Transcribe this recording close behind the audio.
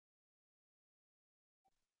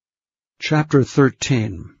Chapter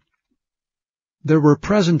 13. There were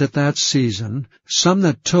present at that season some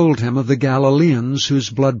that told him of the Galileans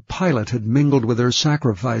whose blood Pilate had mingled with their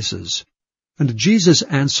sacrifices. And Jesus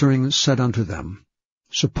answering said unto them,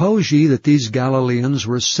 Suppose ye that these Galileans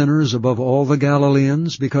were sinners above all the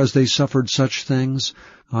Galileans, because they suffered such things?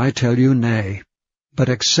 I tell you, nay. But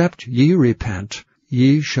except ye repent,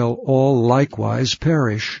 ye shall all likewise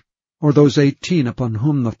perish. Or those 18 upon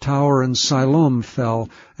whom the tower in Siloam fell,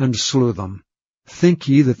 and slew them. Think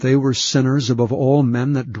ye that they were sinners above all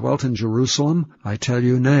men that dwelt in Jerusalem? I tell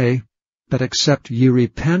you, nay. But except ye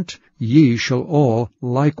repent, ye shall all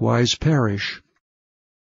likewise perish.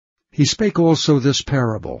 He spake also this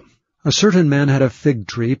parable. A certain man had a fig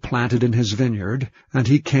tree planted in his vineyard, and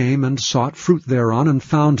he came and sought fruit thereon, and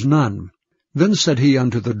found none. Then said he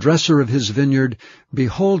unto the dresser of his vineyard,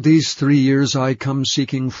 Behold, these 3 years I come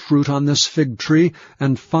seeking fruit on this fig tree,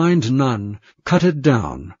 and find none. Cut it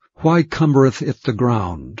down. Why cumbereth it the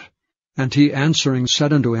ground? And he answering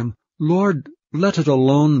said unto him, Lord, let it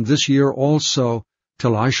alone this year also,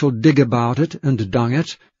 till I shall dig about it, and dung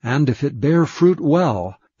it, and if it bear fruit,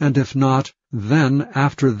 well, and if not, then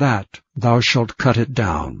after that thou shalt cut it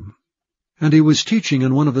down. And he was teaching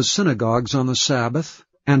in one of the synagogues on the Sabbath,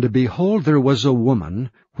 and behold, there was a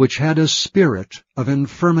woman which had a spirit of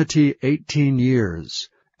infirmity 18 years,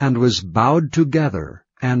 and was bowed together,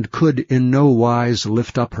 and could in no wise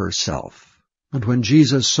lift up herself. And when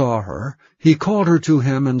Jesus saw her, he called her to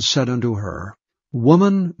him, and said unto her,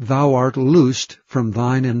 Woman, thou art loosed from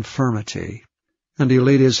thine infirmity. And he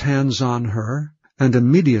laid his hands on her, and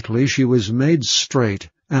immediately she was made straight,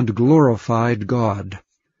 and glorified God.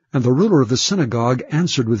 And the ruler of the synagogue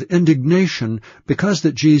answered with indignation, because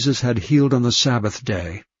that Jesus had healed on the Sabbath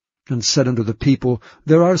day, and said unto the people,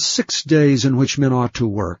 There are 6 days in which men ought to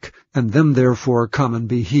work, and them therefore come and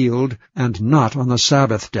be healed, and not on the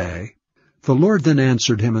Sabbath day. The Lord then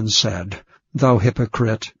answered him and said, Thou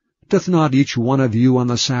hypocrite, doth not each one of you on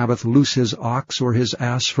the Sabbath loose his ox or his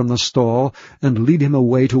ass from the stall, and lead him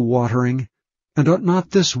away to watering? And ought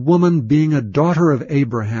not this woman, being a daughter of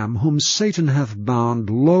Abraham, whom Satan hath bound,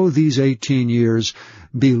 lo, these 18 years,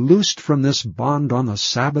 be loosed from this bond on the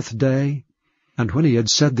Sabbath day? And when he had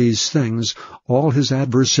said these things, all his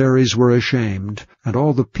adversaries were ashamed, and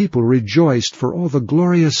all the people rejoiced for all the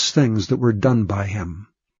glorious things that were done by him.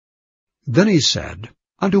 Then he said,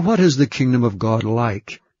 Unto what is the kingdom of God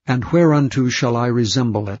like, and whereunto shall I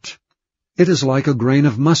resemble it? It is like a grain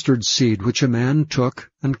of mustard seed, which a man took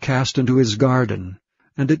and cast into his garden.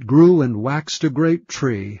 And it grew and waxed a great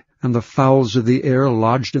tree, and the fowls of the air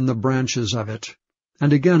lodged in the branches of it.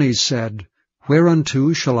 And again he said,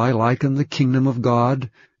 Whereunto shall I liken the kingdom of God?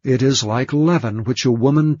 It is like leaven, which a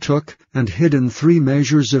woman took and hid in 3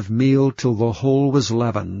 measures of meal, till the whole was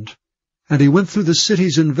leavened. And he went through the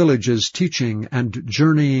cities and villages, teaching and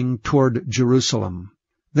journeying toward Jerusalem.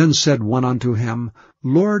 Then said one unto him,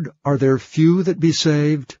 Lord, are there few that be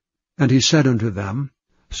saved? And he said unto them,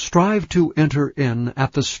 Strive to enter in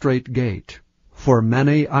at the strait gate. For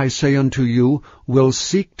many, I say unto you, will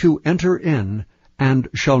seek to enter in, and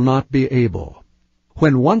shall not be able.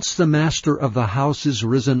 When once the master of the house is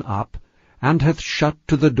risen up, and hath shut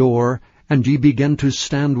to the door, and ye begin to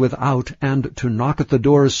stand without, and to knock at the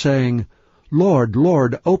door, saying, Lord,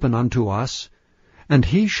 Lord, open unto us, and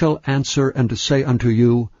he shall answer and say unto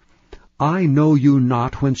you, I know you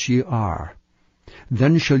not whence ye are.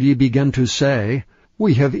 Then shall ye begin to say,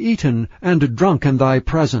 We have eaten and drunk in thy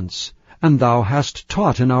presence, and thou hast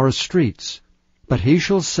taught in our streets. But he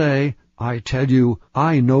shall say, I tell you,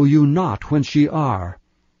 I know you not whence ye are.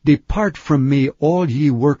 Depart from me, all ye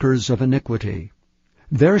workers of iniquity.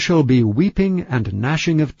 There shall be weeping and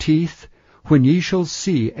gnashing of teeth, when ye shall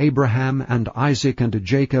see Abraham and Isaac and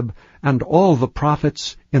Jacob and all the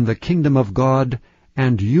prophets in the kingdom of God,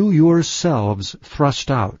 and you yourselves thrust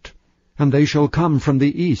out. And they shall come from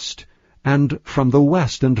the east, and from the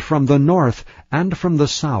west, and from the north, and from the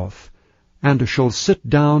south, and shall sit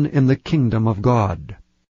down in the kingdom of God.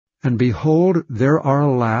 And behold, there are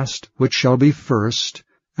last which shall be first,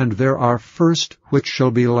 and there are first which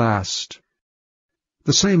shall be last.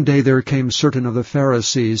 The same day there came certain of the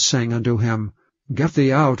Pharisees, saying unto him, Get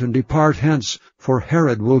thee out, and depart hence, for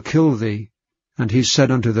Herod will kill thee. And he said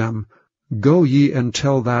unto them, Go ye and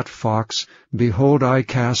tell that fox, Behold, I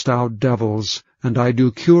cast out devils, and I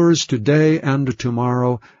do cures today and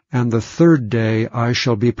tomorrow, and the 3rd day I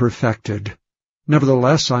shall be perfected.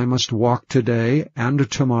 Nevertheless I must walk today, and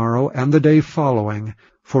tomorrow, and the day following,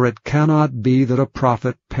 for it cannot be that a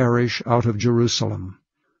prophet perish out of Jerusalem.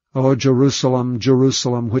 O Jerusalem,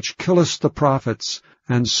 Jerusalem, which killest the prophets,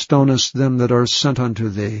 and stonest them that are sent unto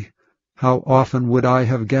thee, How often would I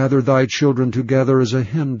have gathered thy children together as a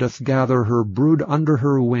hen doth gather her brood under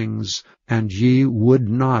her wings, and ye would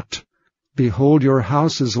not. Behold, your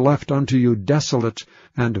house is left unto you desolate,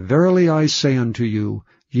 and verily I say unto you,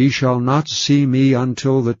 ye shall not see me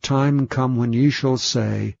until the time come when ye shall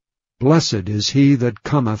say, Blessed is he that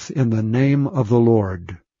cometh in the name of the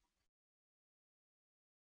Lord.